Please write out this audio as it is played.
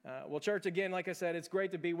Well, church, again, like I said, it's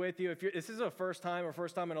great to be with you. This is a first time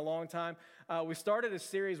in a long time, we started a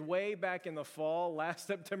series way back in the fall, last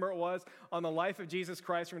September it was, on the life of Jesus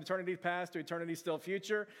Christ from eternity past to eternity still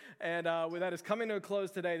future. And that is coming to a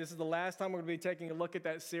close today. This is the last time we're going to be taking a look at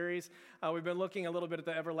that series. We've been looking a little bit at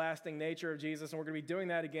the everlasting nature of Jesus, and we're going to be doing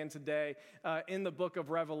that again today in the book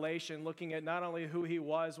of Revelation, looking at not only who he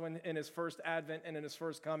was when in his first advent and in his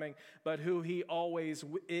first coming, but who he always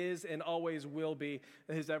is and always will be,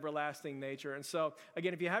 his everlasting nature. And so,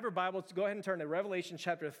 again, if you have your Bibles, go ahead and turn to Revelation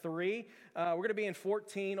chapter 3. We're going to be in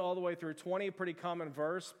 14 all the way through 20, pretty common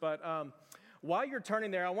verse. But while you're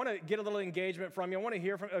turning there, I want to get a little engagement from you. I want to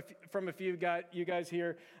hear from a few you guys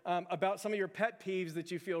here about some of your pet peeves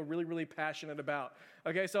that you feel really, really passionate about.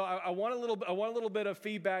 Okay, so I want a little bit of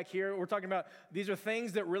feedback here. We're talking about these are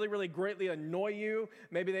things that really, really greatly annoy you.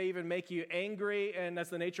 Maybe they even make you angry, and that's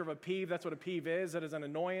the nature of a peeve. That's what a peeve is. It is an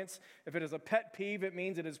annoyance. If it is a pet peeve, it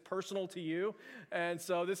means it is personal to you. And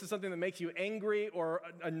so this is something that makes you angry or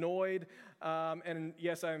annoyed. And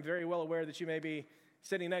yes, I am very well aware that you may be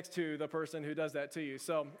sitting next to the person who does that to you.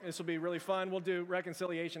 So this will be really fun. We'll do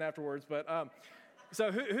reconciliation afterwards. But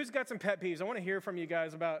so who's got some pet peeves? I want to hear from you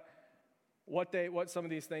guys about what some of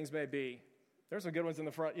these things may be. There's some good ones in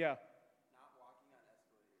the front. Yeah.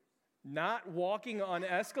 Not walking on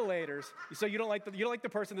escalators. So you don't like the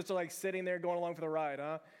person that's like sitting there going along for the ride,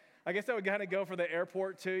 huh? I guess that would kind of go for the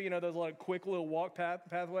airport too. You know, those like quick little walk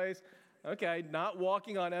pathways. Okay, not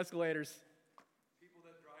walking on escalators. People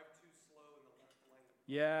that drive too slow in the left lane.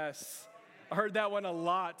 Yes, I heard that one a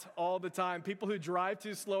lot, all the time. People who drive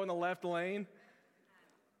too slow in the left lane.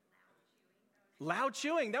 Loud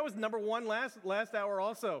chewing. That was number one last hour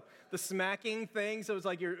also. The smacking thing. So it's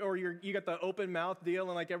like you got the open mouth deal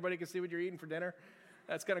and like everybody can see what you're eating for dinner.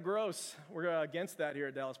 That's kind of gross. We're against that here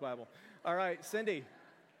at Dallas Bible. All right, Cindy.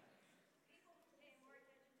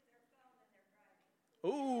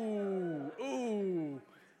 Ooh.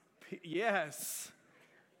 Yes.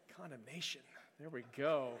 Condemnation. There we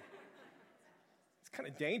go. It's kind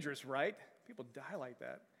of dangerous, right? People die like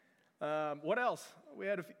that. What else? We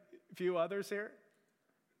had a few others here.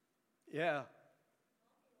 Yeah.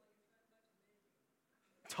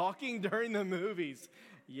 Talking during the movies.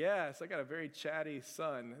 Yes, I got a very chatty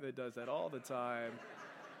son that does that all the time.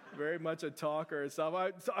 Very much a talker and stuff.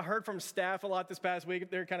 I heard from staff a lot this past week.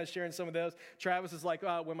 They're kind of sharing some of those. Travis is like,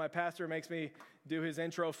 when my pastor makes me do his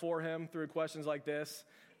intro for him through questions like this.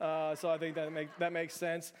 So I think that makes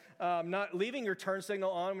sense. Not leaving your turn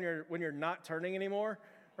signal on when you're not turning anymore.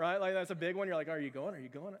 Right? Like that's a big one. You're like, are you going? And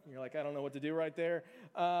you're like, I don't know what to do right there.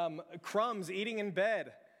 Crumbs, eating in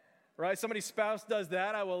bed. Right? Somebody's spouse does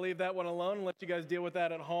that. I will leave that one alone and let you guys deal with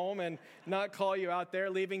that at home and not call you out there.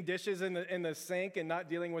 Leaving dishes in the sink and not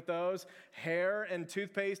dealing with those. Hair and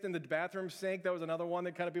toothpaste in the bathroom sink. That was another one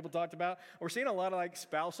that kind of people talked about. We're seeing a lot of like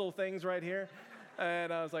spousal things right here.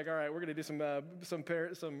 And I was like, all right, we're going to do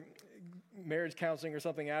some marriage counseling or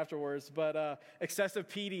something afterwards, but excessive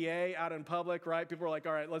PDA out in public, right? People are like,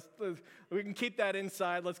 all right, let's we can keep that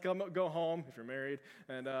inside. Let's go home if you're married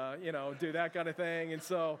and, do that kind of thing. And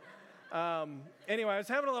so anyway, I was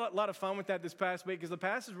having a lot of fun with that this past week because the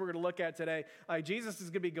passage we're going to look at today, Jesus is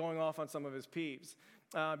going to be going off on some of his peeves.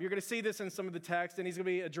 You're going to see this in some of the text, and he's going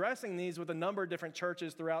to be addressing these with a number of different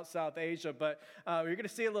churches throughout South Asia, but you're going to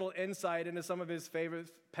see a little insight into some of his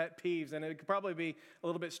favorite pet peeves, and it could probably be a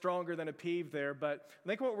little bit stronger than a peeve there, but I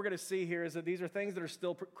think what we're going to see here is that these are things that are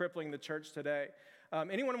still crippling the church today.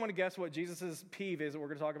 Anyone want to guess what Jesus' peeve is that we're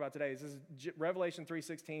going to talk about today? This is Revelation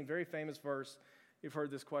 3:16, very famous verse. You've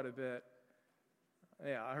heard this quite a bit.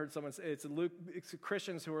 Yeah, I heard someone say it's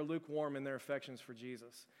Christians who are lukewarm in their affections for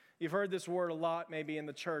Jesus. You've heard this word a lot maybe in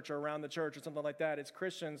the church or around the church or something like that. It's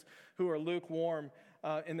Christians who are lukewarm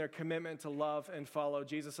in their commitment to love and follow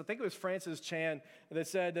Jesus. I think it was Francis Chan that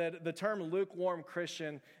said that the term lukewarm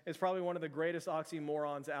Christian is probably one of the greatest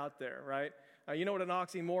oxymorons out there, right? You know what an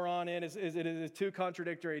oxymoron is? It is two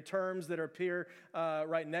contradictory terms that appear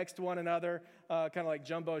right next to one another, kind of like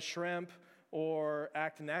jumbo shrimp or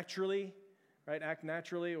act naturally. Right, act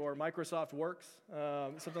naturally, or Microsoft Works,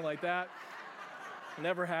 something like that.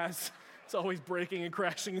 Never has. It's always breaking and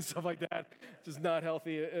crashing and stuff like that. Just not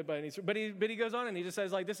healthy by any sort. But he goes on and he just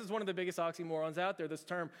says, like, this is one of the biggest oxymorons out there, this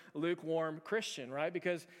term lukewarm Christian, right?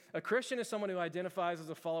 Because a Christian is someone who identifies as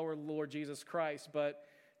a follower of the Lord Jesus Christ, but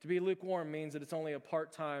to be lukewarm means that it's only a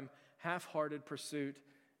part-time, half-hearted pursuit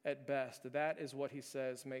at best. That is what he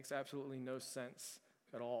says makes absolutely no sense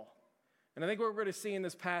at all. And I think what we're going to see in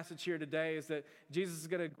this passage here today is that Jesus is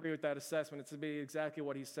going to agree with that assessment. It's going to be exactly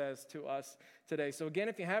what he says to us today. So again,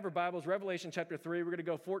 if you have your Bibles, Revelation chapter 3, we're going to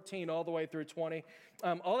go 14 all the way through 20.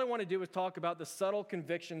 All I want to do is talk about the subtle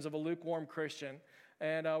convictions of a lukewarm Christian.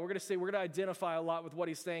 And we're going to identify a lot with what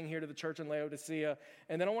he's saying here to the church in Laodicea.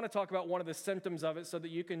 And then I want to talk about one of the symptoms of it so that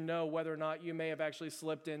you can know whether or not you may have actually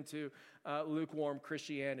slipped into lukewarm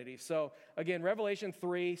Christianity. So again, Revelation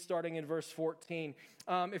 3, starting in verse 14.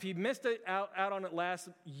 If you missed it out on it last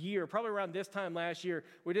year, probably around this time last year,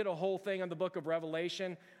 we did a whole thing on the book of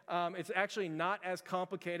Revelation. It's actually not as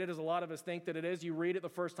complicated as a lot of us think that it is. You read it the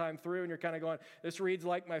first time through and you're kind of going, this reads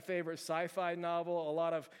like my favorite sci-fi novel. A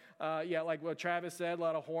lot of, like what Travis said, a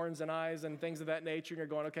lot of horns and eyes and things of that nature. And you're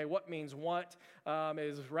going, okay, what means what?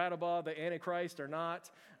 Is Radabah the Antichrist or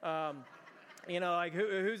not? Like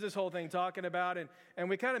who's this whole thing talking about? And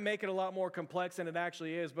we kind of make it a lot more complex than it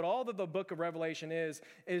actually is. But all that the book of Revelation is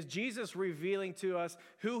Jesus revealing to us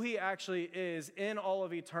who he actually is in all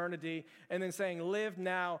of eternity and then saying, live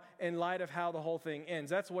now in light of how the whole thing ends.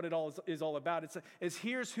 That's what it all is all about. It's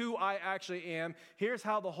here's who I actually am. Here's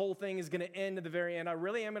how the whole thing is going to end at the very end. I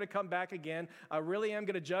really am going to come back again. I really am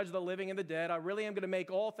going to judge the living and the dead. I really am going to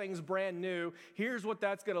make all things brand new. Here's what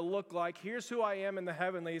that's going to look like. Here's who I am in the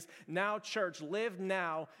heavenlies. Now, church, live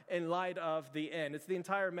now in light of the end. It's the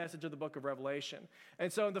entire message of the book of Revelation.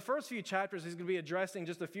 And so in the first few chapters, he's going to be addressing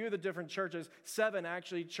just a few of the different churches, 7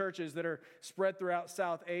 actually churches that are spread throughout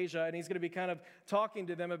South Asia. And he's going to be kind of talking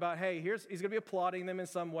to them about, hey, he's going to be applauding them in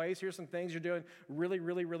some ways. Here's some things you're doing really,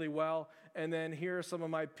 really, really well. And then here are some of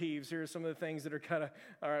my peeves. Here are some of the things that are kind of,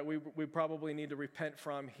 all right, we probably need to repent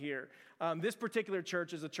from here. This particular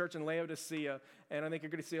church is a church in Laodicea, and I think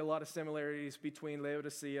you're going to see a lot of similarities between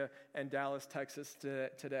Laodicea and Dallas, Texas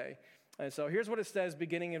today. And so here's what it says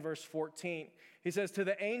beginning in verse 14. He says, to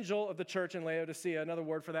the angel of the church in Laodicea, another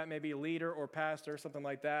word for that may be leader or pastor, something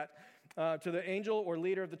like that. To the angel or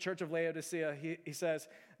leader of the church of Laodicea, he says,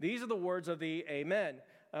 these are the words of the Amen.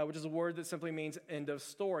 Which is a word that simply means end of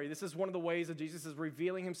story. This is one of the ways that Jesus is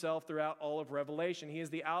revealing himself throughout all of Revelation. He is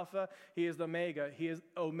the Alpha, he is the Omega, he is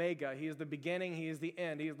Omega, he is the beginning, he is the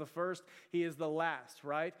end, he is the first, he is the last,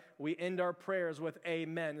 right? We end our prayers with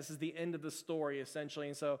Amen. This is the end of the story, essentially,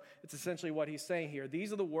 and so it's essentially what he's saying here.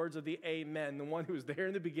 These are the words of the Amen, the one who was there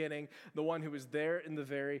in the beginning, the one who was there in the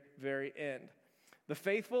very, very end. The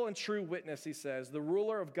faithful and true witness, he says, the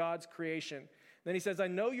ruler of God's creation. Then he says, I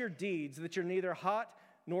know your deeds, that you're neither hot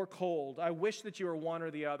nor cold. I wish that you were one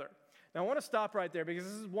or the other. Now, I want to stop right there because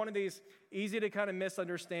this is one of these easy to kind of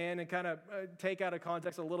misunderstand and kind of take out of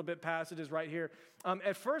context a little bit passages right here.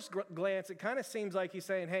 At first glance, it kind of seems like he's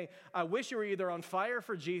saying, hey, I wish you were either on fire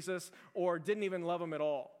for Jesus or didn't even love him at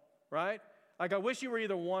all, right? Like, I wish you were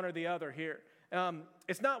either one or the other here.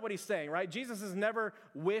 It's not what he's saying, right? Jesus has never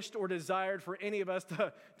wished or desired for any of us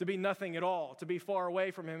to be nothing at all, to be far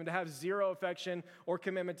away from him, and to have zero affection or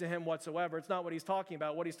commitment to him whatsoever. It's not what he's talking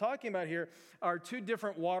about. What he's talking about here are 2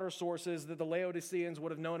 different water sources that the Laodiceans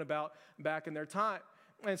would have known about back in their time.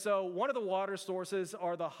 And so one of the water sources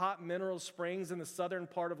are the hot mineral springs in the southern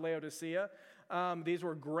part of Laodicea. These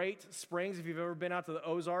were great springs. If you've ever been out to the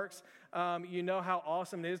Ozarks, you know how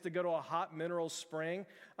awesome it is to go to a hot mineral spring.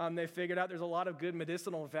 They figured out there's a lot of good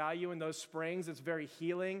medicinal value in those springs. It's very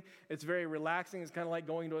healing. It's very relaxing. It's kind of like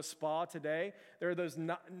going to a spa today. There are those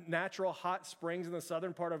natural hot springs in the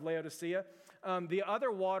southern part of Laodicea. The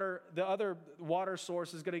other water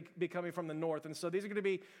source is going to be coming from the north. And so these are going to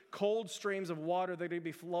be cold streams of water that are going to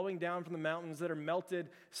be flowing down from the mountains that are melted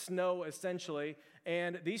snow, essentially.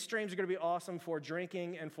 And these streams are going to be awesome for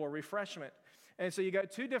drinking and for refreshment. And so you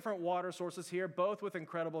got 2 different water sources here, both with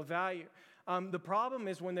incredible value. The problem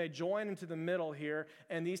is when they join into the middle here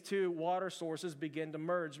and these 2 water sources begin to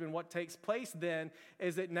merge. And what takes place then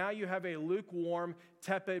is that now you have a lukewarm,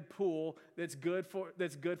 tepid pool that's good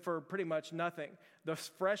for pretty much nothing. The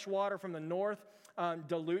fresh water from the north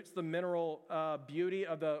dilutes the mineral beauty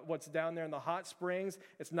of what's down there in the hot springs.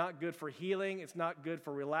 It's not good for healing. It's not good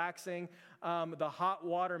for relaxing. The hot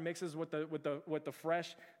water mixes with the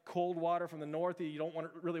fresh, cold water from the north. You don't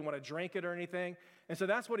really want to drink it or anything. And so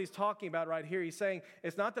that's what he's talking about right here. He's saying,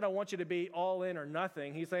 it's not that I want you to be all in or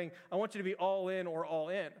nothing. He's saying, I want you to be all in or all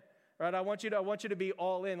in. Right? I want you to be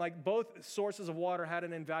all in. Like, both sources of water had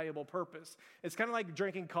an invaluable purpose. It's kind of like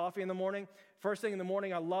drinking coffee in the morning. First thing in the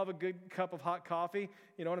morning, I love a good cup of hot coffee.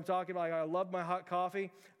 You know what I'm talking about? Like, I love my hot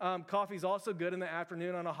coffee. Coffee's also good in the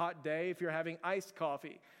afternoon on a hot day if you're having iced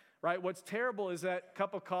coffee. right? What's terrible is that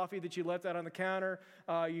cup of coffee that you left out on the counter.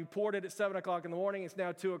 You poured it at 7 o'clock in the morning. It's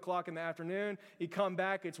now 2 o'clock in the afternoon. You come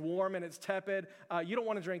back, it's warm and it's tepid. You don't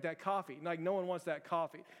want to drink that coffee. Like, no one wants that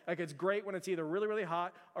coffee. Like, it's great when it's either really, really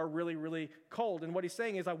hot or really, really cold. And what he's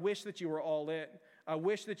saying is, I wish that you were all in. I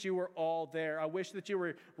wish that you were all there. I wish that you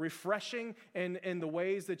were refreshing in the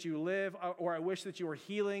ways that you live, or I wish that you were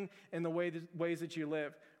healing in the ways that you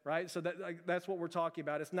live, right? So that's what we're talking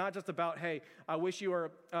about. It's not just about, hey, I wish you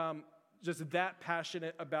were just that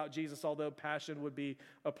passionate about Jesus, although passion would be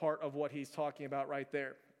a part of what he's talking about right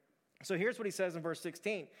there. So here's what he says in verse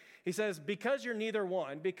 16. He says, because you're neither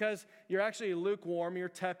one, because you're actually lukewarm, you're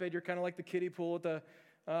tepid, you're kind of like the kiddie pool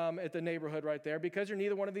at the neighborhood right there, because you're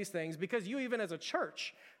neither one of these things, because you even as a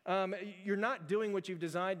church, you're not doing what you've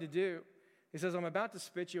designed to do. He says, I'm about to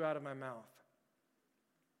spit you out of my mouth.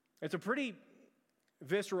 It's a pretty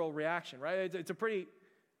visceral reaction, right? It's a pretty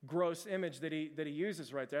gross image that he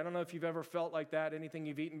uses right there. I don't know if you've ever felt like that, anything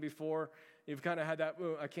you've eaten before. You've kind of had that,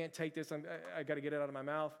 I can't take this, I got to get it out of my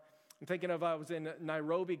mouth. I'm thinking of, I was in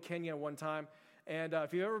Nairobi, Kenya one time, and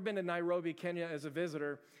if you've ever been to Nairobi, Kenya as a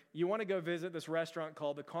visitor, you want to go visit this restaurant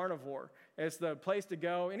called The Carnivore. It's the place to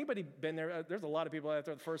go. Anybody been there? There's a lot of people out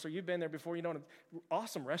there first, so you've been there before. You know, an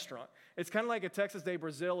awesome restaurant. It's kind of like a Texas de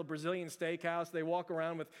Brazil, a Brazilian steakhouse. They walk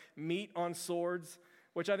around with meat on swords,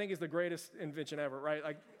 which I think is the greatest invention ever, right?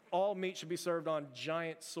 Like, all meat should be served on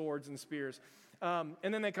giant swords and spears. And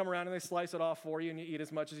then they come around and they slice it off for you, and you eat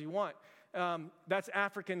as much as you want. That's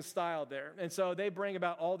African style there. And so they bring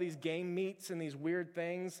about all these game meats and these weird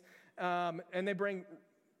things, and they bring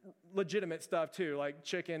legitimate stuff too, like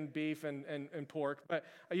chicken, beef, and pork. But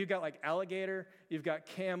you've got like alligator, you've got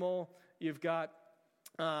camel, you've got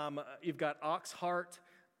ox heart,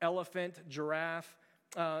 elephant, giraffe.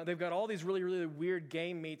 They've got all these really, really weird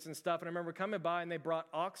game meats and stuff. And I remember coming by and they brought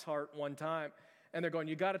ox heart one time. And they're going,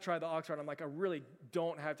 you got to try the ox heart. I'm like, I really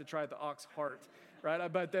don't have to try the ox heart,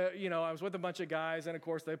 right? But, I was with a bunch of guys, and, of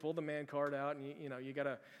course, they pulled the man card out, and, you got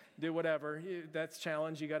to do whatever. That's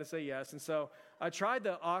challenge. You got to say yes. And so I tried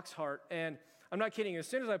the ox heart, and I'm not kidding. As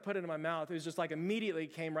soon as I put it in my mouth, it was just like immediately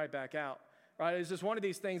came right back out, right? It was just one of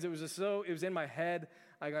these things. It was in my head.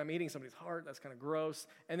 Like, I'm eating somebody's heart. That's kind of gross.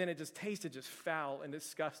 And then it just tasted just foul and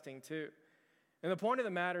disgusting, too. And the point of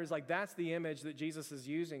the matter is, like, that's the image that Jesus is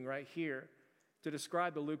using right here to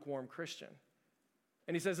describe the lukewarm Christian.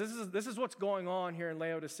 And he says, this is what's going on here in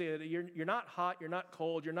Laodicea. You're not hot, you're not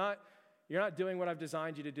cold, you're not doing what I've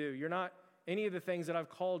designed you to do. You're not any of the things that I've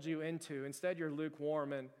called you into. Instead, you're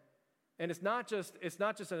lukewarm. And it's not just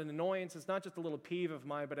an annoyance, it's not just a little peeve of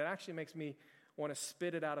mine, but it actually makes me want to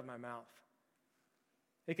spit it out of my mouth.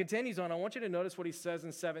 It continues on. I want you to notice what he says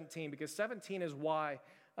in 17, because 17 is why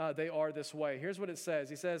they are this way. Here's what it says.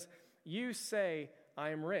 He says, you say, I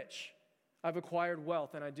am rich. I've acquired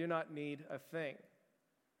wealth, and I do not need a thing.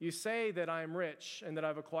 You say that I am rich and that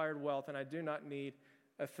I've acquired wealth, and I do not need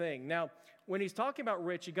a thing. Now, when he's talking about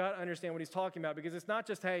rich, you got to understand what he's talking about, because it's not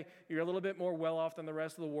just, hey, you're a little bit more well-off than the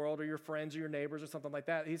rest of the world, or your friends or your neighbors or something like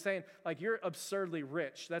that. He's saying, like, you're absurdly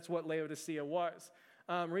rich. That's what Laodicea was.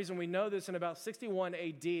 Reason we know this, in about 61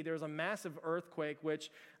 AD, there was a massive earthquake which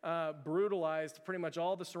brutalized pretty much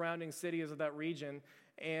all the surrounding cities of that region,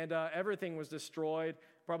 and everything was destroyed,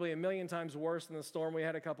 probably 1,000,000 times worse than the storm we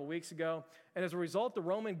had a couple weeks ago. And as a result, the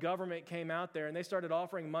Roman government came out there and they started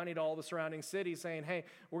offering money to all the surrounding cities, saying, hey,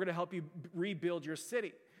 we're going to help you rebuild your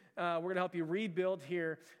city. We're going to help you rebuild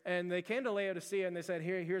here. And they came to Laodicea and they said,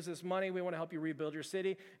 here's this money. We want to help you rebuild your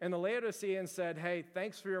city. And the Laodiceans said, hey,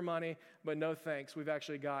 thanks for your money, but no thanks. We've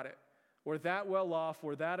actually got it. We're that well off.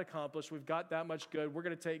 We're that accomplished. We've got that much good. We're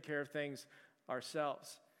going to take care of things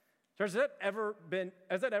ourselves. Has that ever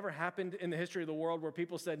happened in the history of the world where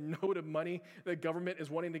people said no to money that government is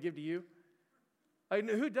wanting to give to you? Like,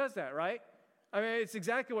 who does that, right? I mean, it's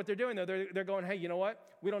exactly what they're doing, though. They're going, hey, you know what?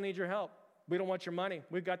 We don't need your help. We don't want your money.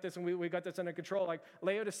 We've got this, and we got this under control. Like,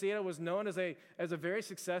 Laodicea was known as a very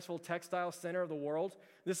successful textile center of the world.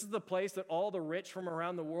 This is the place that all the rich from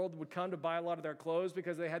around the world would come to buy a lot of their clothes,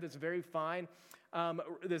 because they had this very fine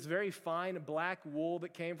black wool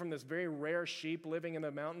that came from this very rare sheep living in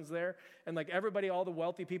the mountains there. And like everybody, all the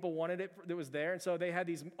wealthy people wanted it that was there. And so they had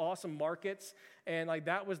these awesome markets. And like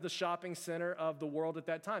that was the shopping center of the world at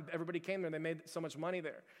that time. Everybody came there and they made so much money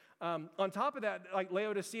there. On top of that, like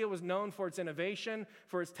Laodicea was known for its innovation,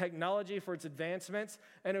 for its technology, for its advancements.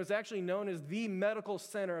 And it was actually known as the medical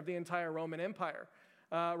center of the entire Roman Empire.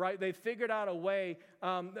 Right? They figured out a way,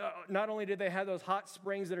 not only did they have those hot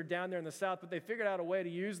springs that are down there in the south, but they figured out a way to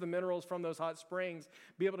use the minerals from those hot springs,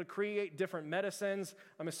 be able to create different medicines.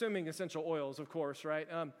 I'm assuming essential oils, of course, right?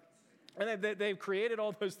 And they've created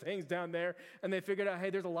all those things down there, and they figured out, hey,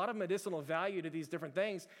 there's a lot of medicinal value to these different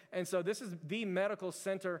things. And so this is the medical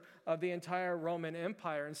center of the entire Roman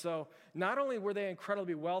Empire. And so not only were they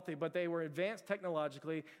incredibly wealthy, but they were advanced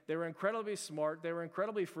technologically, they were incredibly smart, they were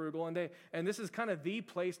incredibly frugal, and this is kind of the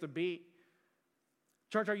place to be.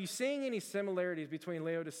 Church, are you seeing any similarities between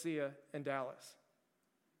Laodicea and Dallas?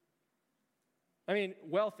 I mean,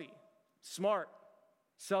 wealthy, smart,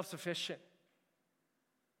 self-sufficient.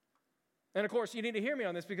 And of course, you need to hear me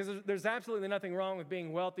on this because there's absolutely nothing wrong with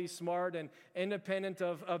being wealthy, smart, and independent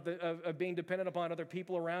of being dependent upon other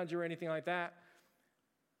people around you or anything like that.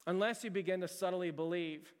 Unless you begin to subtly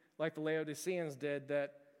believe, like the Laodiceans did,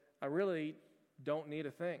 that I really don't need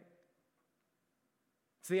a thing.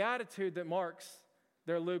 It's the attitude that marks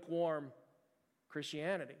their lukewarm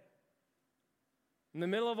Christianity. In the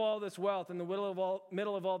middle of all this wealth, in the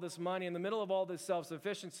middle of all this money, in the middle of all this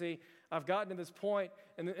self-sufficiency, I've gotten to this point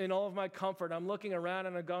in all of my comfort. I'm looking around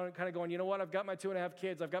and I'm kind of going, you know what? I've got my 2.5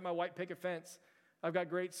 kids. I've got my white picket fence. I've got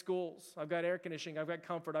great schools. I've got air conditioning. I've got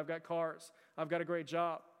comfort. I've got cars. I've got a great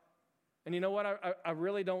job. And you know what? I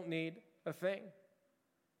really don't need a thing.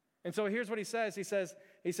 And so here's what he says. He says,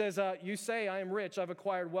 you say I am rich, I've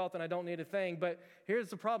acquired wealth, and I don't need a thing. But here's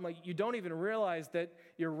the problem. You don't even realize that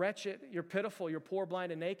you're wretched, you're pitiful, you're poor,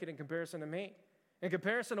 blind, and naked in comparison to me. In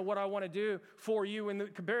comparison to what I want to do for you, in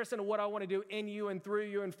comparison to what I want to do in you and through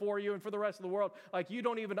you and for you and for the rest of the world, like you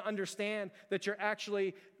don't even understand that you're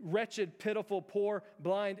actually wretched, pitiful, poor,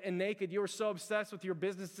 blind, and naked. You are so obsessed with your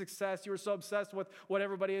business success. You are so obsessed with what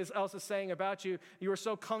everybody else is saying about you. You are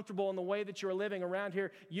so comfortable in the way that you are living around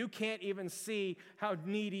here, you can't even see how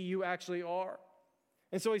needy you actually are.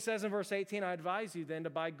 And so he says in verse 18, I advise you then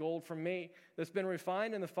to buy gold from me that's been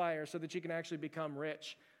refined in the fire so that you can actually become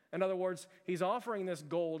rich. In other words, he's offering this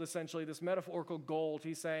gold, essentially, this metaphorical gold.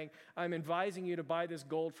 He's saying, I'm advising you to buy this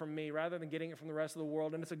gold from me rather than getting it from the rest of the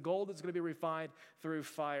world. And it's a gold that's going to be refined through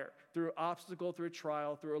fire, through obstacle, through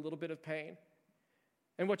trial, through a little bit of pain.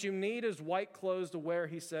 And what you need is white clothes to wear,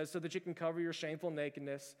 he says, so that you can cover your shameful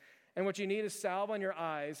nakedness. And what you need is salve on your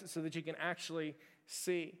eyes so that you can actually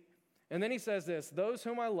see. And then he says this, those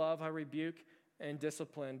whom I love, I rebuke and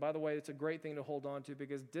discipline. By the way, it's a great thing to hold on to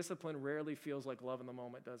because discipline rarely feels like love in the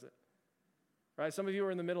moment, does it? Right? Some of you are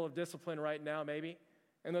in the middle of discipline right now, maybe.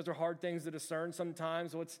 And those are hard things to discern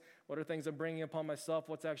sometimes. What are things I'm bringing upon myself?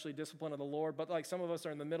 What's actually discipline of the Lord? But like some of us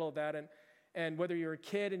are in the middle of that. And whether you're a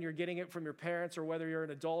kid and you're getting it from your parents or whether you're an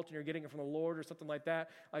adult and you're getting it from the Lord or something like that,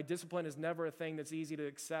 like discipline is never a thing that's easy to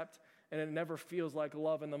accept. And it never feels like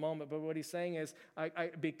love in the moment. But what he's saying is,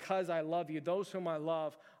 because I love you, those whom I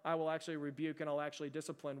love, I will actually rebuke and I'll actually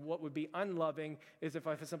discipline. What would be unloving is if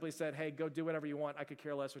I simply said, hey, go do whatever you want. I could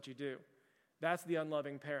care less what you do. That's the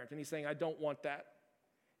unloving parent. And he's saying, I don't want that.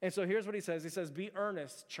 And so here's what he says. He says, be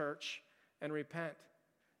earnest, church, and repent.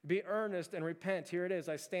 Be earnest and repent. Here it is.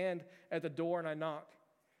 I stand at the door and I knock.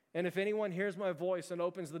 And if anyone hears my voice and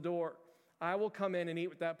opens the door, I will come in and eat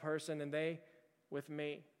with that person and they with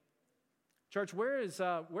me. Church, where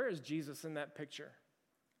is Jesus in that picture?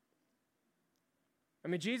 I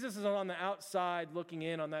mean, Jesus is on the outside looking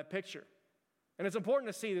in on that picture. And it's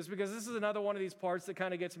important to see this because this is another one of these parts that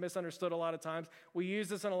kind of gets misunderstood a lot of times. We use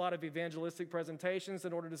this in a lot of evangelistic presentations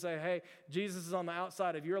in order to say, hey, Jesus is on the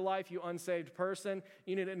outside of your life, you unsaved person.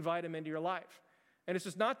 You need to invite him into your life. And it's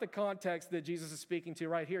just not the context that Jesus is speaking to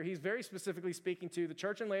right here. He's very specifically speaking to the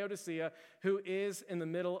church in Laodicea who is in the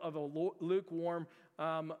middle of a lukewarm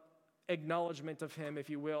acknowledgement of him, if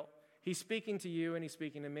you will. He's speaking to you and he's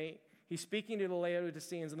speaking to me. He's speaking to the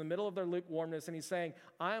Laodiceans in the middle of their lukewarmness, and he's saying,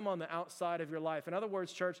 I am on the outside of your life. In other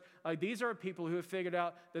words, church, these are people who have figured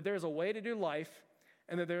out that there's a way to do life,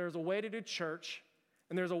 and that there's a way to do church,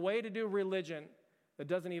 and there's a way to do religion that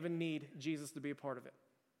doesn't even need Jesus to be a part of it.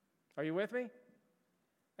 Are you with me?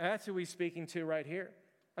 That's who he's speaking to right here.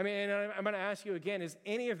 I mean, and I'm going to ask you again, is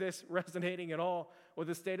any of this resonating at all with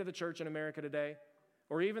the state of the church in America today?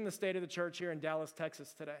 Or even the state of the church here in Dallas,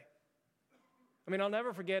 Texas today? I mean, I'll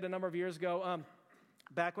never forget a number of years ago,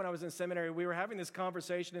 back when I was in seminary, we were having this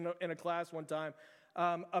conversation in a class one time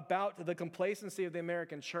about the complacency of the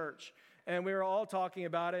American church. And we were all talking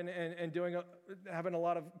about it and having a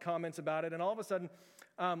lot of comments about it. And all of a sudden,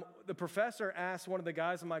 the professor asked one of the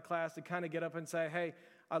guys in my class to kind of get up and say, hey,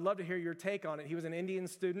 I'd love to hear your take on it. He was an Indian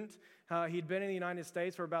student. He'd been in the United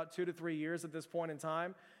States for about 2 to 3 years at this point in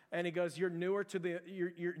time. And he goes, you're newer to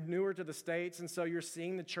the States, and so you're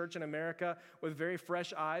seeing the church in America with very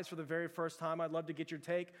fresh eyes for the very first time. I'd love to get your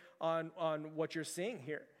take on what you're seeing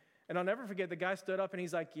here. And I'll never forget, the guy stood up and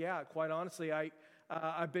he's like, yeah, quite honestly,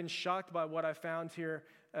 I've been shocked by what I found here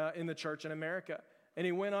in the church in America. And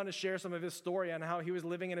he went on to share some of his story on how he was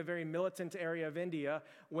living in a very militant area of India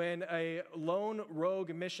when a lone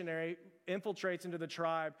rogue missionary infiltrates into the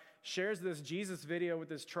tribe, shares this Jesus video with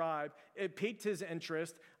this tribe. It piqued his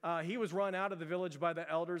interest. He was run out of the village by the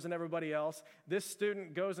elders and everybody else. This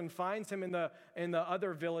student goes and finds him in the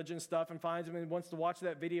other village and stuff, and finds him and wants to watch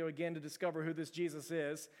that video again to discover who this Jesus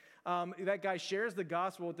is. That guy shares the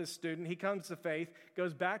gospel with this student. He comes to faith,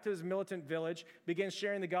 goes back to his militant village, begins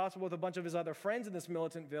sharing the gospel with a bunch of his other friends in this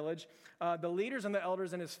militant village. The leaders and the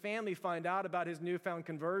elders and his family find out about his newfound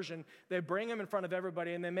conversion. They bring him in front of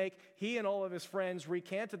everybody, and they make he and all of his friends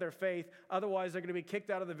recant to their faith. Otherwise, they're going to be kicked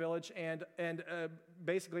out of the village and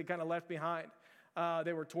basically kind of left behind.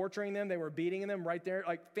 They were torturing them. They were beating them right there.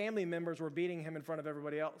 Like family members were beating him in front of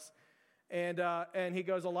everybody else. And he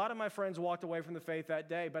goes, a lot of my friends walked away from the faith that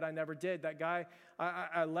day, but I never did. That guy,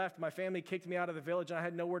 I left. My family kicked me out of the village, and I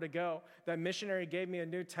had nowhere to go. That missionary gave me a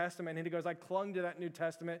New Testament, and he goes, I clung to that New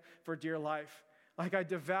Testament for dear life. Like I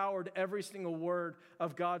devoured every single word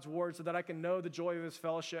of God's word so that I can know the joy of his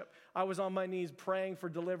fellowship. I was on my knees praying for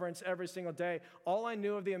deliverance every single day. All I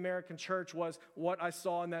knew of the American church was what I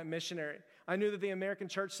saw in that missionary. I knew that the American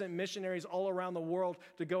church sent missionaries all around the world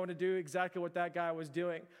to go and to do exactly what that guy was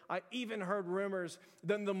doing. I even heard rumors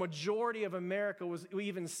that the majority of America was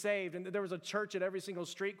even saved, and that there was a church at every single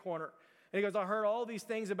street corner. And he goes, I heard all these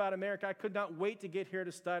things about America. I could not wait to get here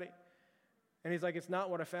to study. And he's like, it's not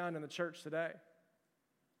what I found in the church today.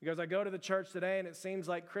 He goes, I go to the church today, and it seems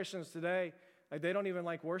like Christians today, like they don't even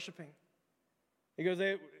like worshiping. He goes,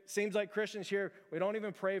 it seems like Christians here, we don't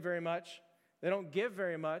even pray very much. They don't give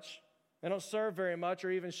very much. They don't serve very much or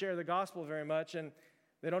even share the gospel very much, and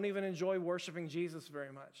they don't even enjoy worshiping Jesus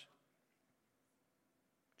very much.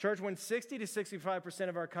 Church, when 60 to 65%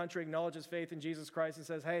 of our country acknowledges faith in Jesus Christ and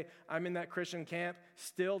says, hey, I'm in that Christian camp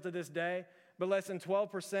still to this day, but less than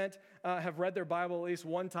 12% have read their Bible at least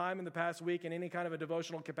one time in the past week in any kind of a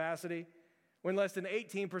devotional capacity. When less than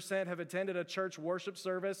 18% have attended a church worship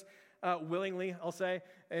service willingly, I'll say,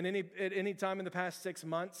 at any time in the past 6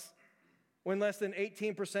 months. When less than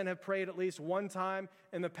 18% have prayed at least one time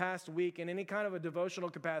in the past week in any kind of a devotional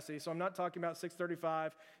capacity. So I'm not talking about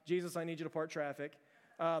 635, Jesus, I need you to part traffic.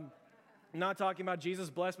 I'm not talking about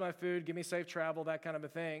Jesus, bless my food, give me safe travel, that kind of a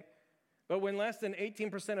thing. But when less than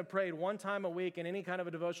 18% have prayed one time a week in any kind of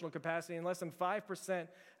a devotional capacity, and less than 5%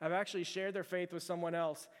 have actually shared their faith with someone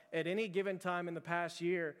else at any given time in the past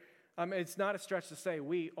year, it's not a stretch to say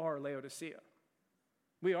we are Laodicea.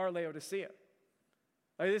 We are Laodicea.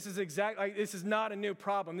 This is not a new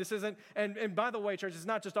problem. This isn't, and by the way, church, it's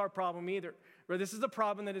not just our problem either. Right? This is a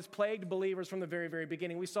problem that has plagued believers from the very, very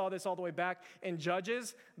beginning. We saw this all the way back in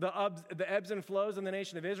Judges, the ebbs and flows in the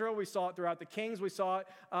nation of Israel. We saw it throughout the Kings. We saw it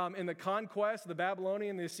in the conquest, the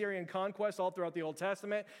Babylonian, the Assyrian conquest, all throughout the Old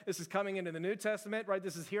Testament. This is coming into the New Testament, right?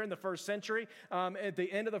 This is here in the first century. At the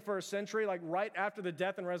end of the first century, like right after the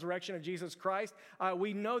death and resurrection of Jesus Christ,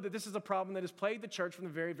 we know that this is a problem that has plagued the church from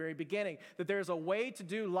the very, very beginning. That there's a way to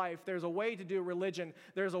do life. There's a way to do religion.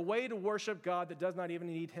 There's a way to worship God that does not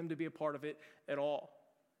even need him to be a part of it at all.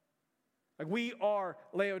 Like we are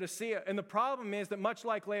Laodicea. And the problem is that much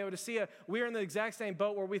like Laodicea, we are in the exact same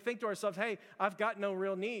boat where we think to ourselves, hey, I've got no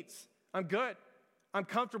real needs. I'm good. I'm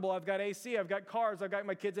comfortable. I've got AC. I've got cars. I've got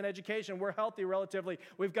my kids in education. We're healthy relatively.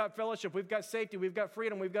 We've got fellowship. We've got safety. We've got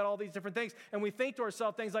freedom. We've got all these different things. And we think to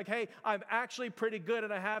ourselves things like, hey, I'm actually pretty good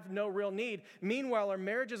and I have no real need. Meanwhile, our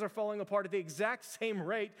marriages are falling apart at the exact same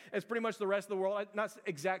rate as pretty much the rest of the world. Not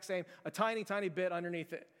exact same, a tiny, tiny bit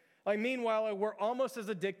underneath it. Like meanwhile, we're almost as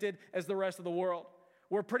addicted as the rest of the world.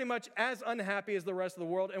 We're pretty much as unhappy as the rest of the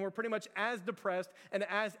world, and we're pretty much as depressed and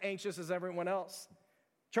as anxious as everyone else.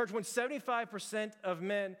 Church, when 75% of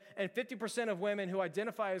men and 50% of women who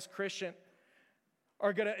identify as Christian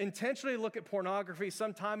are going to intentionally look at pornography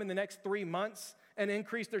sometime in the next 3 months and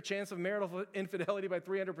increase their chance of marital infidelity by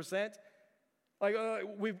 300%,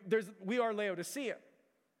 we are Laodicea.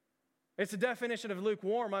 It's the definition of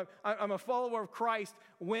lukewarm. I'm a follower of Christ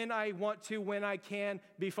when I want to, when I can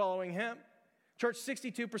be following him. Church,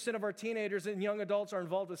 62% of our teenagers and young adults are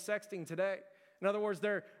involved with sexting today. In other words,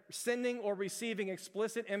 they're sending or receiving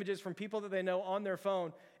explicit images from people that they know on their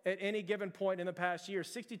phone at any given point in the past year.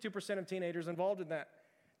 62% of teenagers involved in that.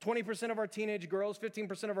 20% of our teenage girls,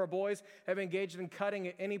 15% of our boys have engaged in cutting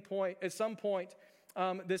at some point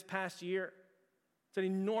this past year. It's an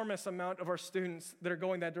enormous amount of our students that are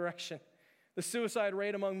going that direction. The suicide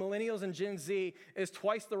rate among millennials and Gen Z is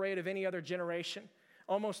twice the rate of any other generation.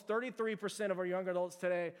 Almost 33% of our young adults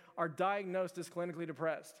today are diagnosed as clinically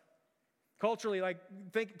depressed. Culturally,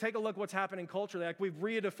 take a look what's happening culturally. Like, we've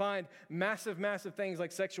redefined massive things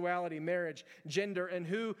like sexuality, marriage, gender, and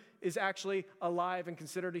who is actually alive and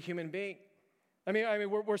considered a human being. I mean,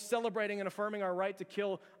 we're celebrating and affirming our right to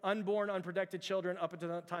kill unborn, unprotected children up until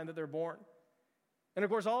the time that they're born. And of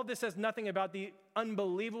course, all of this says nothing about the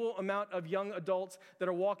unbelievable amount of young adults that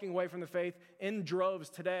are walking away from the faith in droves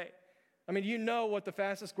today. I mean, you know what the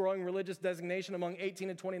fastest growing religious designation among 18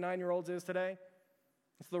 and 29-year-olds is today?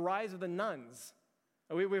 It's the rise of the nuns.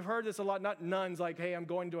 We've heard this a lot, not nuns like, hey, I'm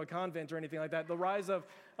going to a convent or anything like that. The rise of,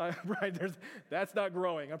 that's not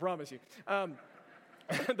growing, I promise you.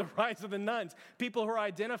 The rise of the nuns, people who are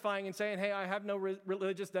identifying and saying, hey, I have no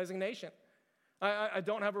religious designation. I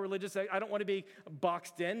don't have a religious, I don't want to be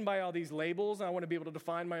boxed in by all these labels. I want to be able to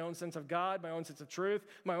define my own sense of God, my own sense of truth,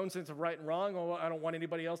 my own sense of right and wrong. I don't want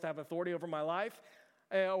anybody else to have authority over my life,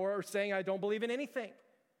 or saying I don't believe in anything.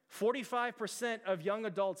 45% of young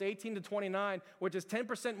adults, 18 to 29, which is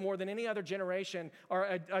 10% more than any other generation,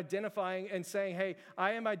 are identifying and saying, hey,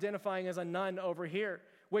 I am identifying as a nun over here.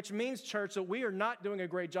 Which means, church, that we are not doing a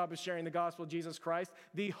great job of sharing the gospel of Jesus Christ,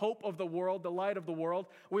 the hope of the world, the light of the world.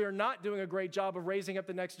 We are not doing a great job of raising up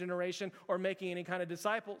the next generation or making any kind of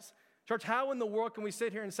disciples. Church, how in the world can we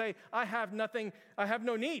sit here and say, I have nothing, I have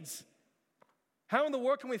no needs? How in the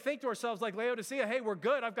world can we think to ourselves like Laodicea, hey, we're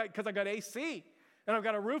good, because I got AC, and I've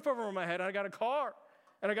got a roof over my head, and I got a car,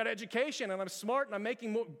 and I got education, and I'm smart, and I'm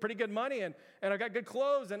making pretty good money, and I got good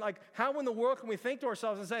clothes, and like, how in the world can we think to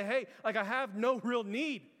ourselves and say, hey, like, I have no real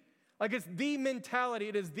need? Like, it's the mentality,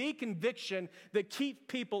 it is the conviction that keeps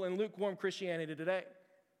people in lukewarm Christianity today.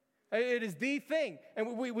 It is the thing.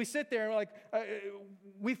 And we sit there and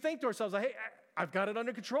we think to ourselves, like, hey, I've got it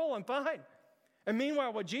under control, I'm fine. And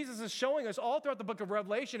meanwhile, what Jesus is showing us all throughout the book of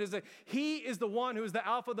Revelation is that he is the one who is the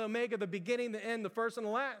Alpha, the Omega, the beginning, the end, the first and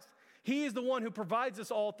the last. He is the one who provides us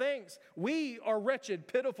all things. We are wretched,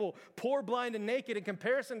 pitiful, poor, blind, and naked in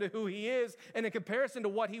comparison to who he is and in comparison to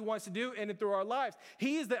what he wants to do in and through our lives.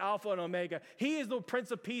 He is the Alpha and Omega. He is the Prince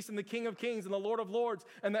of Peace and the King of Kings and the Lord of Lords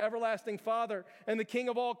and the everlasting Father and the King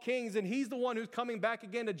of all kings. And he's the one who's coming back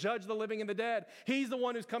again to judge the living and the dead. He's the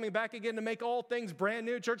one who's coming back again to make all things brand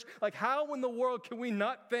new, church. Like, how in the world can we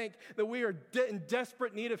not think that we are in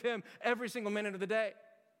desperate need of him every single minute of the day?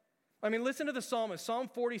 I mean, listen to the psalmist. Psalm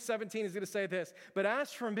 40:17 is going to say this. But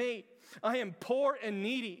as for me, I am poor and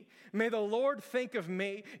needy. May the Lord think of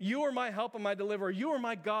me. You are my help and my deliverer. You are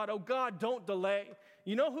my God. Oh God, don't delay.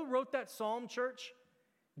 You know who wrote that psalm, church?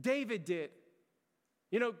 David did.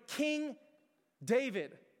 You know, King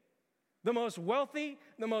David, the most wealthy,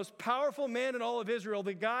 the most powerful man in all of Israel,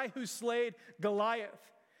 the guy who slayed Goliath.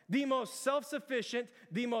 The most self-sufficient,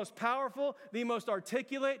 the most powerful, the most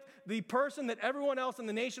articulate, the person that everyone else in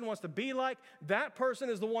the nation wants to be like, that person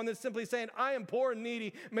is the one that's simply saying, I am poor and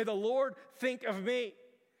needy. May the Lord think of me.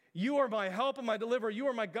 You are my help and my deliverer. You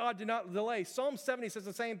are my God. Do not delay. Psalm 70 says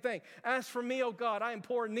the same thing. As for me, O God, I am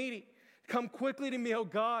poor and needy. Come quickly to me, O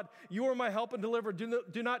God. You are my help and deliverer.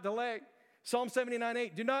 Do not delay. Psalm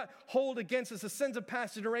 79:8, do not hold against us the sins of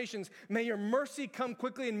past generations. May your mercy come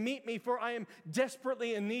quickly and meet me, for I am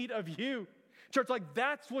desperately in need of you. Church, like,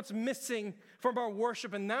 that's what's missing from our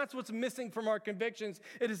worship, and that's what's missing from our convictions.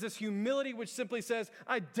 It is this humility which simply says,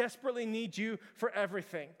 I desperately need you for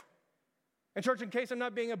everything. And church, in case I'm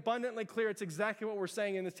not being abundantly clear, it's exactly what we're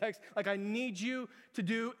saying in this text. Like, I need you to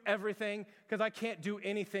do everything because I can't do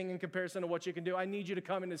anything in comparison to what you can do. I need you to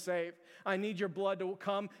come and to save. I need your blood to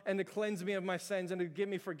come and to cleanse me of my sins and to give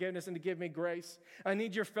me forgiveness and to give me grace. I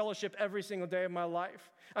need your fellowship every single day of my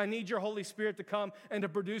life. I need your Holy Spirit to come and to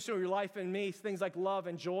produce in your life in me things like love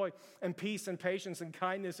and joy and peace and patience and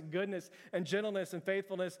kindness and goodness and gentleness and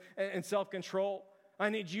faithfulness and self-control. I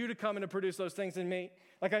need you to come and to produce those things in me.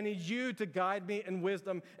 Like, I need you to guide me in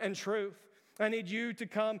wisdom and truth. I need you to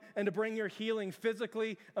come and to bring your healing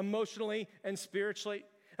physically, emotionally, and spiritually.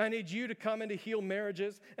 I need you to come and to heal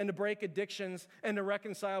marriages and to break addictions and to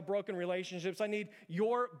reconcile broken relationships. I need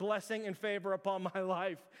your blessing and favor upon my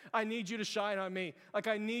life. I need you to shine on me. Like,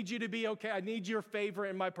 I need you to be okay. I need your favor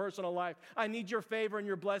in my personal life. I need your favor and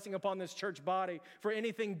your blessing upon this church body for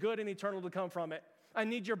anything good and eternal to come from it. I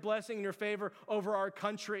need your blessing and your favor over our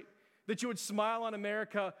country, that you would smile on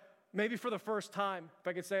America maybe for the first time, if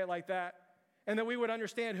I could say it like that, and that we would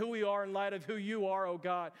understand who we are in light of who you are, oh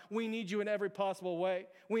God. We need you in every possible way.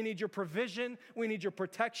 We need your provision. We need your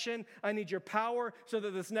protection. I need your power so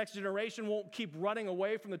that this next generation won't keep running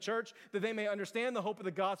away from the church, that they may understand the hope of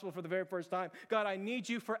the gospel for the very first time. God, I need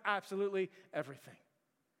you for absolutely everything.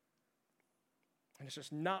 And it's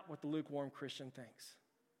just not what the lukewarm Christian thinks.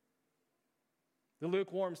 The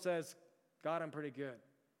lukewarm says, God, I'm pretty good.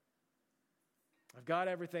 I've got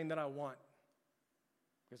everything that I want.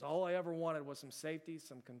 Because all I ever wanted was some safety,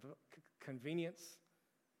 some convenience,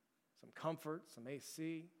 some comfort, some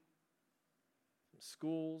AC, some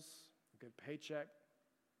schools, a good paycheck,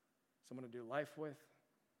 someone to do life with.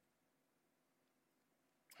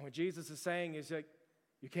 And what Jesus is saying is that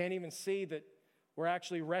you can't even see that we're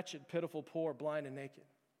actually wretched, pitiful, poor, blind, and naked.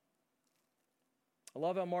 I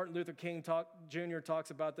love how Martin Luther King Jr.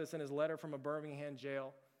 talks about this in his letter from a Birmingham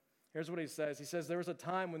jail. Here's what he says. He says, there was a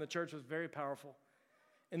time when the church was very powerful.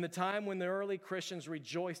 In the time when the early Christians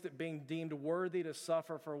rejoiced at being deemed worthy to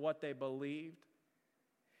suffer for what they believed.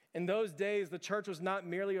 In those days, the church was not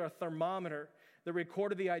merely a thermometer that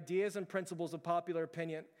recorded the ideas and principles of popular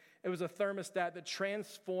opinion. It was a thermostat that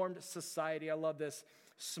transformed society. I love this.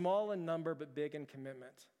 Small in number, but big in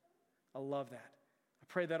commitment. I love that. I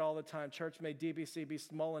pray that all the time. Church, may DBC be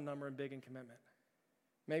small in number and big in commitment.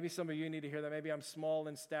 Maybe some of you need to hear that. Maybe I'm small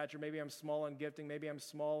in stature. Maybe I'm small in gifting. Maybe I'm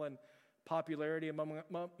small in popularity among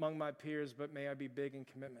my peers, but may I be big in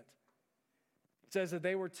commitment. It says that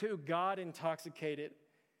they were too God intoxicated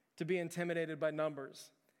to be intimidated by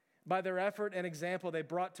numbers. By their effort and example, they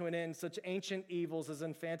brought to an end such ancient evils as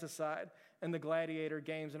infanticide and the gladiator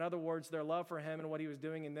games. In other words, their love for him and what he was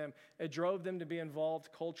doing in them, it drove them to be involved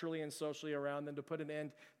culturally and socially around them, to put an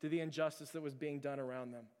end to the injustice that was being done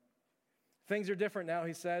around them. Things are different now,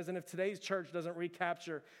 he says, and if today's church doesn't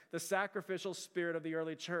recapture the sacrificial spirit of the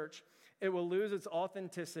early church, it will lose its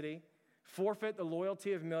authenticity, forfeit the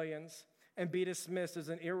loyalty of millions, and be dismissed as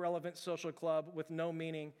an irrelevant social club with no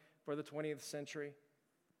meaning for the 20th century.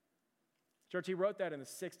 Church, he wrote that in the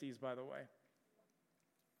 60s, by the way.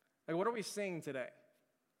 Like, what are we seeing today?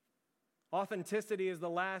 Authenticity is the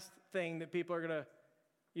last thing that people are going to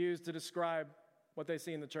use to describe what they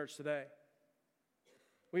see in the church today.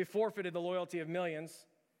 We've forfeited the loyalty of millions,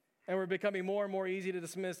 and we're becoming more and more easy to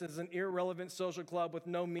dismiss as an irrelevant social club with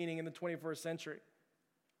no meaning in the 21st century.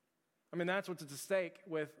 I mean, that's what's at stake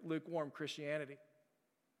with lukewarm Christianity.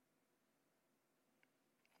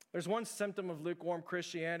 There's one symptom of lukewarm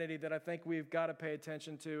Christianity that I think we've got to pay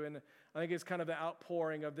attention to, and I think it's kind of the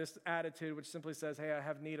outpouring of this attitude which simply says, hey, I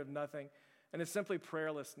have need of nothing, and it's simply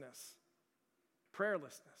prayerlessness.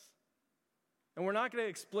 Prayerlessness. And we're not going to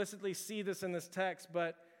explicitly see this in this text,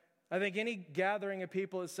 but I think any gathering of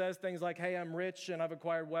people that says things like, hey, I'm rich and I've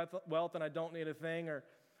acquired wealth and I don't need a thing, or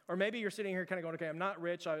maybe you're sitting here kind of going, okay, I'm not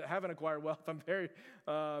rich, I haven't acquired wealth, I'm very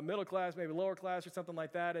middle class, maybe lower class or something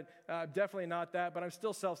like that, and definitely not that, but I'm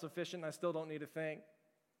still self-sufficient and I still don't need a thing.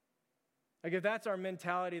 Like, if that's our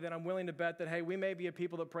mentality, then I'm willing to bet that, hey, we may be a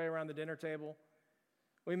people that pray around the dinner table.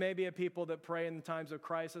 We may be a people that pray in times of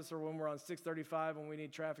crisis or when we're on 635 when we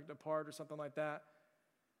need traffic to part or something like that.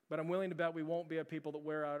 But I'm willing to bet we won't be a people that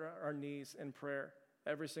wear out our knees in prayer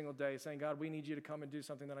every single day saying, God, we need you to come and do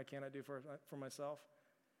something that I cannot do for myself.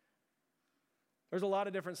 There's a lot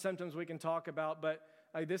of different symptoms we can talk about, but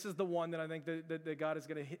this is the one that I think that God is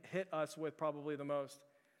going to hit us with probably the most.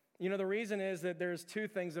 You know, the reason is that there's two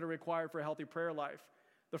things that are required for a healthy prayer life.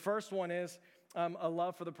 The first one is a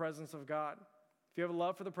love for the presence of God. If you have a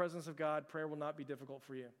love for the presence of God, prayer will not be difficult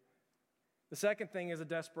for you. The second thing is a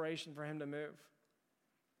desperation for him to move.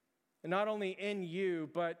 And not only in you,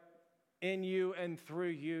 but in you and through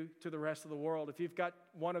you to the rest of the world. If you've got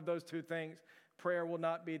one of those two things, prayer will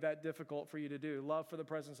not be that difficult for you to do. Love for the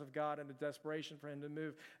presence of God and a desperation for him to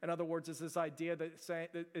move. In other words, it's this idea that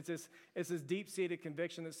it's this deep-seated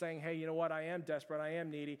conviction that's saying, hey, you know what? I am desperate. I am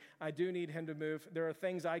needy. I do need him to move. There are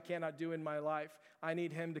things I cannot do in my life. I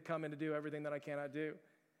need him to come in to do everything that I cannot do.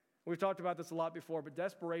 We've talked about this a lot before, but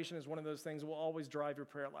desperation is one of those things that will always drive your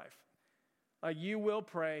prayer life. You will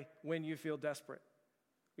pray when you feel desperate.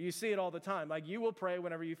 You see it all the time. Like, you will pray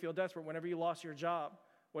whenever you feel desperate. Whenever you lost your job,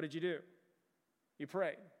 what did you do? You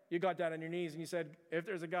prayed. You got down on your knees and you said, if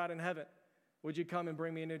there's a God in heaven, would you come and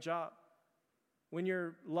bring me a new job? When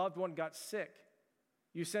your loved one got sick,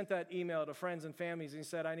 you sent that email to friends and families and you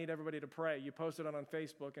said, I need everybody to pray. You posted it on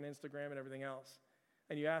Facebook and Instagram and everything else.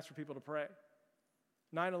 And you asked for people to pray.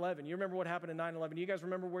 9/11. You remember what happened in 9/11? You guys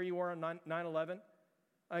remember where you were on 9/11?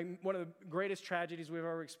 One of the greatest tragedies we've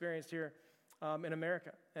ever experienced here in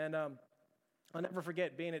America. And I'll never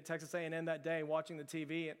forget being at Texas A&M that day, watching the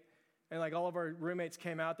TV, and like all of our roommates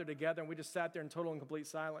came out there together, and we just sat there in total and complete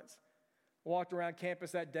silence. Walked around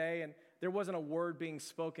campus that day, and there wasn't a word being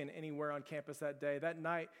spoken anywhere on campus that day. That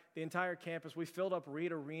night, the entire campus, we filled up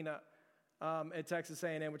Reed Arena at Texas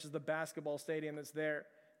A&M, which is the basketball stadium that's there.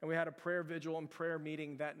 And we had a prayer vigil and prayer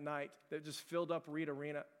meeting that night that just filled up Reed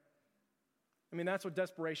Arena. I mean, that's what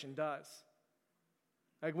desperation does.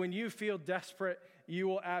 Like, when you feel desperate, you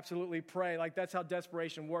will absolutely pray. Like, that's how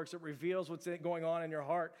desperation works. It reveals what's going on in your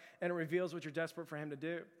heart, and it reveals what you're desperate for him to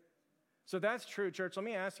do. So if that's true, church, let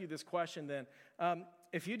me ask you this question then.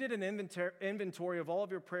 If you did an inventory of all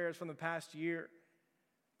of your prayers from the past year,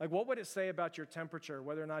 like what would it say about your temperature,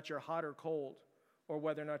 whether or not you're hot or cold, or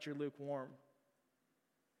whether or not you're lukewarm?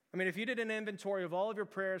 I mean, if you did an inventory of all of your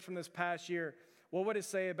prayers from this past year, what would it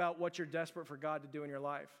say about what you're desperate for God to do in your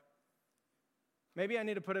life? Maybe I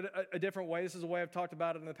need to put it a different way. This is a way I've talked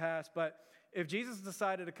about it in the past, but if Jesus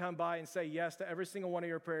decided to come by and say yes to every single one of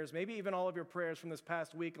your prayers, maybe even all of your prayers from this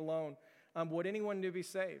past week alone, would anyone need to be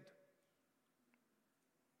saved?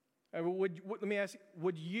 Let me ask you,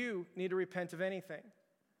 would you need to repent of anything?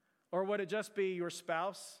 Or would it just be your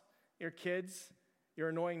spouse, your kids, your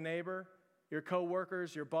annoying neighbor, your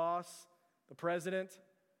coworkers, your boss, the president,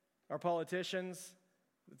 our politicians,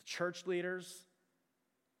 the church leaders,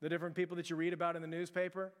 the different people that you read about in the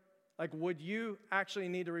newspaper? Like, would you actually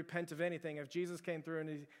need to repent of anything if Jesus came through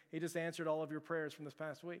and he just answered all of your prayers from this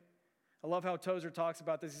past week? I love how Tozer talks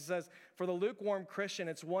about this. He says, for the lukewarm Christian,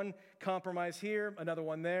 it's one compromise here, another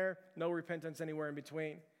one there, no repentance anywhere in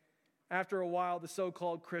between. After a while, the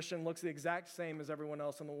so-called Christian looks the exact same as everyone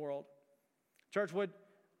else in the world. Church,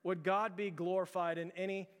 would God be glorified in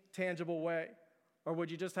any tangible way? Or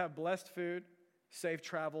would you just have blessed food, safe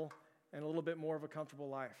travel, and a little bit more of a comfortable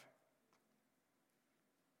life?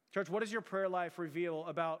 Church, what does your prayer life reveal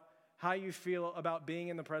about how you feel about being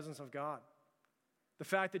in the presence of God? The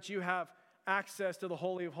fact that you have access to the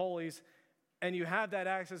Holy of Holies, and you have that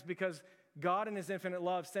access because God in his infinite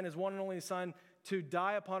love sent his one and only Son to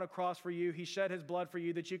die upon a cross for you. He shed his blood for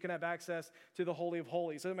you that you can have access to the Holy of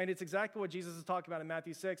Holies. So, I mean, it's exactly what Jesus is talking about in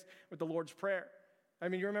Matthew 6 with the Lord's Prayer. I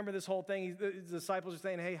mean, you remember this whole thing. The disciples are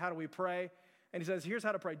saying, hey, how do we pray? And he says, here's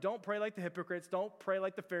how to pray. Don't pray like the hypocrites. Don't pray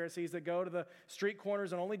like the Pharisees that go to the street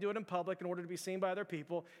corners and only do it in public in order to be seen by other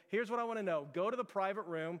people. Here's what I want to know. Go to the private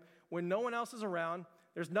room when no one else is around.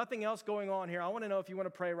 There's nothing else going on here. I want to know if you want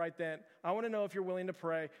to pray right then. I want to know if you're willing to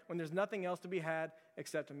pray when there's nothing else to be had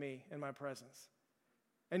except me in my presence.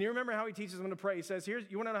 And you remember how he teaches them to pray. He says, you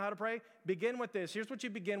want to know how to pray? Begin with this. Here's what you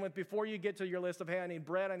begin with before you get to your list of, hey, I need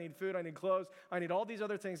bread, I need food, I need clothes, I need all these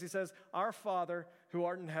other things. He says, our Father who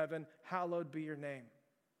art in heaven, hallowed be your name.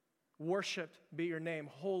 Worshipped be your name.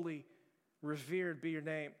 Holy, revered be your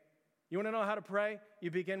name. You want to know how to pray? You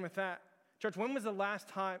begin with that. Church, when was the last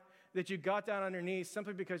time that you got down on your knees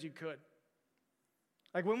simply because you could?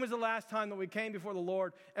 Like, when was the last time that we came before the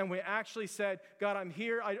Lord and we actually said, God, I'm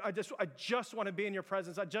here. I just want to be in your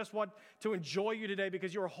presence. I just want to enjoy you today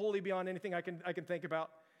because you are holy beyond anything I can think about.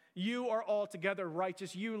 You are altogether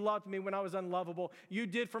righteous. You loved me when I was unlovable. You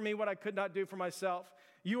did for me what I could not do for myself.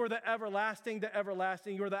 You are the everlasting.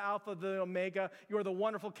 You are the Alpha, the Omega. You are the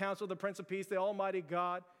wonderful Counselor, the Prince of Peace, the Almighty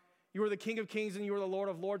God. You are the King of Kings and you are the Lord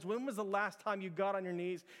of Lords. When was the last time you got on your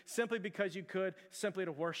knees simply because you could, simply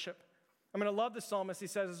to worship? I mean, I love the psalmist. He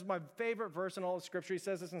says, this is my favorite verse in all of Scripture. He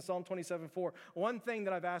says this in Psalm 27:4. One thing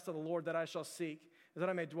that I've asked of the Lord that I shall seek is that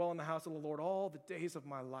I may dwell in the house of the Lord all the days of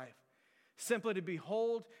my life, simply to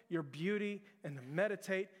behold your beauty and to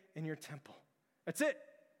meditate in your temple. That's it.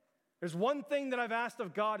 There's one thing that I've asked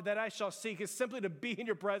of God that I shall seek is simply to be in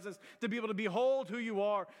your presence, to be able to behold who you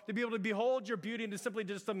are, to be able to behold your beauty, and to simply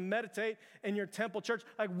just to meditate in your temple. Church,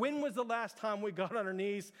 like, when was the last time we got on our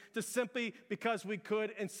knees to simply because we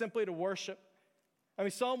could and simply to worship? I mean,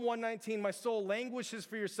 Psalm 119, my soul languishes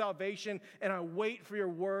for your salvation, and I wait for your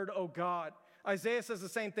word, O God. Isaiah says the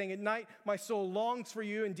same thing. At night, my soul longs for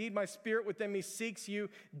you. Indeed, my spirit within me seeks you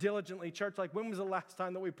diligently. Church, like, when was the last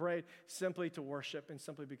time that we prayed simply to worship and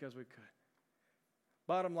simply because we could?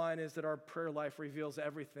 Bottom line is that our prayer life reveals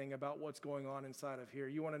everything about what's going on inside of here.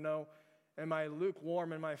 You want to know, am I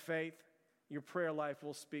lukewarm in my faith? Your prayer life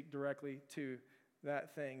will speak directly to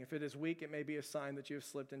that thing. If it is weak, it may be a sign that you have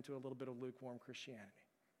slipped into a little bit of lukewarm Christianity.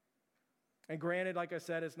 And granted, like I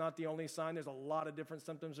said, it's not the only sign. There's a lot of different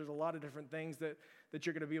symptoms. There's a lot of different things that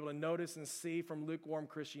you're going to be able to notice and see from lukewarm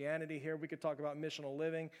Christianity here. We could talk about missional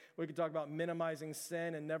living. We could talk about minimizing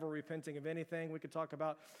sin and never repenting of anything. We could talk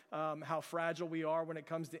about how fragile we are when it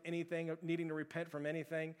comes to anything, needing to repent from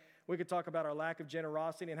anything. We could talk about our lack of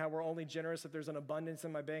generosity and how we're only generous if there's an abundance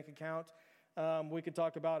in my bank account. We could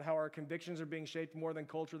talk about how our convictions are being shaped more than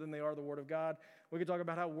culture than they are the Word of God. We could talk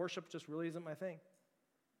about how worship just really isn't my thing.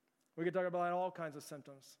 We could talk about all kinds of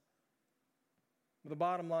symptoms. But the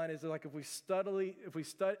bottom line is that, like, if we subtly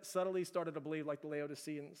started to believe like the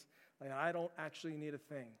Laodiceans, like, I don't actually need a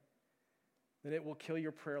thing, then it will kill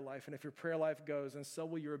your prayer life. And if your prayer life goes, then so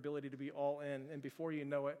will your ability to be all in. And before you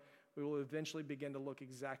know it, we will eventually begin to look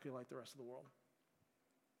exactly like the rest of the world.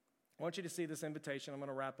 I want you to see this invitation. I'm going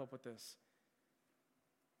to wrap up with this.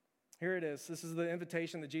 Here it is. This is the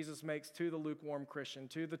invitation that Jesus makes to the lukewarm Christian,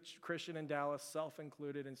 to the Christian in Dallas,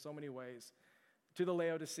 self-included in so many ways. To the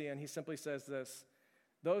Laodicean, he simply says this: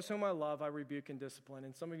 those whom I love, I rebuke and discipline.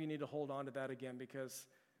 And some of you need to hold on to that again, because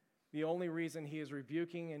the only reason he is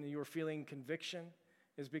rebuking and you are feeling conviction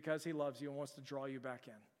is because he loves you and wants to draw you back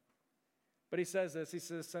in. But he says this, he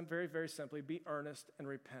says very, very simply, be earnest and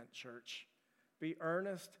repent, church. Be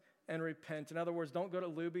earnest and repent. In other words, don't go to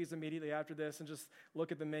Luby's immediately after this and just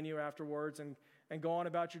look at the menu afterwards and go on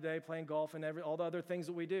about your day playing golf and all the other things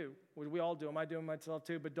that we do. We all do them. I do them myself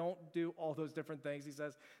too, but don't do all those different things. He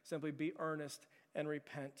says simply be earnest and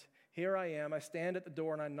repent. Here I am. I stand at the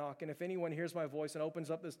door and I knock, and if anyone hears my voice and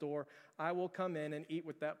opens up this door, I will come in and eat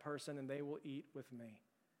with that person, and they will eat with me.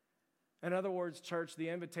 In other words, church, the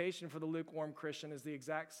invitation for the lukewarm Christian is the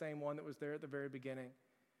exact same one that was there at the very beginning.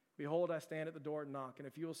 Behold, I stand at the door and knock, and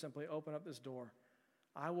if you will simply open up this door,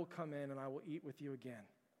 I will come in and I will eat with you again.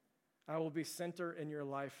 I will be center in your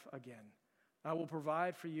life again. I will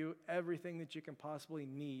provide for you everything that you can possibly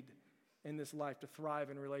need in this life to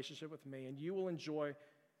thrive in relationship with me, and you will enjoy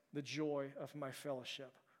the joy of my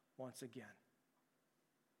fellowship once again.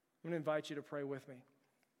 I'm going to invite you to pray with me.